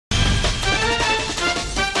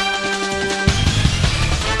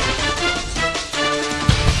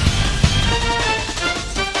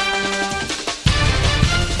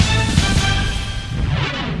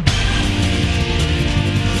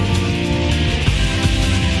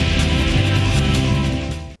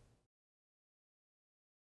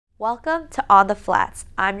Welcome to On the Flats.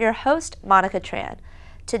 I'm your host, Monica Tran.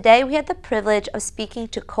 Today we had the privilege of speaking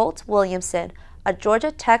to Colt Williamson, a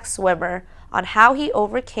Georgia Tech swimmer, on how he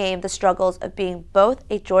overcame the struggles of being both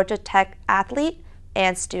a Georgia Tech athlete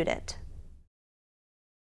and student.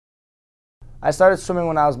 I started swimming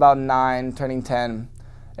when I was about 9, turning 10,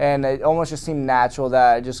 and it almost just seemed natural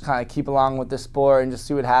that I just kind of keep along with the sport and just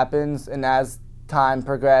see what happens. And as time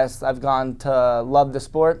progressed, I've gone to love the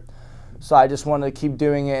sport. So I just wanted to keep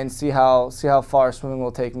doing it and see how far swimming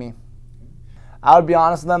will take me. I would be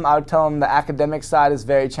honest with them. I would tell them the academic side is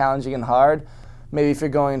very challenging and hard. Maybe if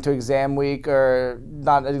you're going into exam week, or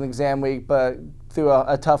not an exam week, but through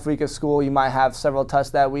a tough week of school, you might have several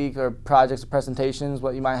tests that week, or projects or presentations,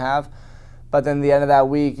 what you might have. But then the end of that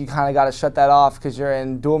week, you kind of got to shut that off because you're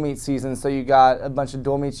in dual meet season, so you got a bunch of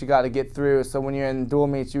dual meets you got to get through. So when you're in dual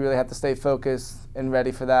meets, you really have to stay focused and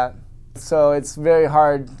ready for that. So it's very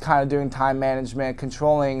hard kind of doing time management,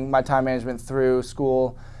 controlling my time management through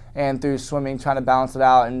school and through swimming, trying to balance it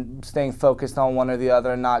out and staying focused on one or the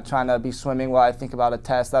other and not trying to be swimming while I think about a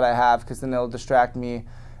test that I have, because then it'll distract me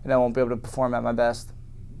and I won't be able to perform at my best.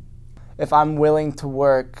 If I'm willing to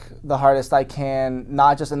work the hardest I can,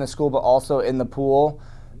 not just in the school but also in the pool,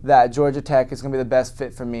 that Georgia Tech is going to be the best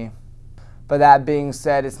fit for me. But that being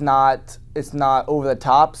said, it's not over the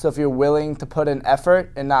top. So if you're willing to put in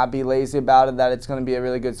effort and not be lazy about it, that it's going to be a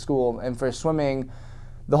really good school. And for swimming,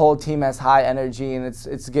 the whole team has high energy and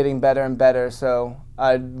it's getting better and better. So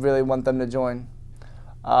I really want them to join.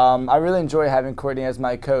 I really enjoy having Courtney as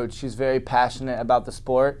my coach. She's very passionate about the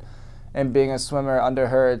sport. And being a swimmer under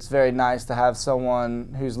her, it's very nice to have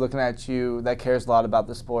someone who's looking at you that cares a lot about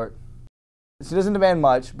the sport. She doesn't demand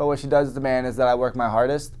much, but what she does demand is that I work my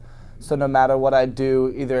hardest. So no matter what I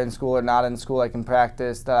do, either in school or not in school, I can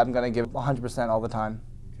practice that I'm going to give 100% all the time.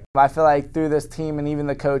 I feel like through this team and even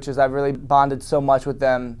the coaches, I've really bonded so much with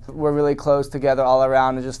them. We're really close together all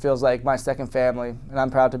around. It just feels like my second family, and I'm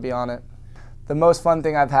proud to be on it. The most fun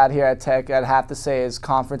thing I've had here at Tech, I'd have to say, is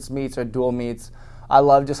conference meets or dual meets. I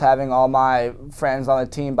love just having all my friends on the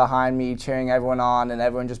team behind me, cheering everyone on, and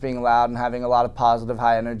everyone just being loud and having a lot of positive,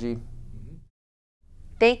 high energy.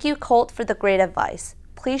 Thank you, Colt, for the great advice.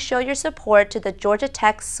 Please show your support to the Georgia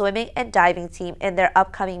Tech swimming and diving team in their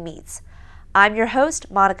upcoming meets. I'm your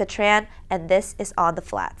host, Monica Tran, and this is On the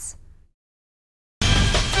Flats.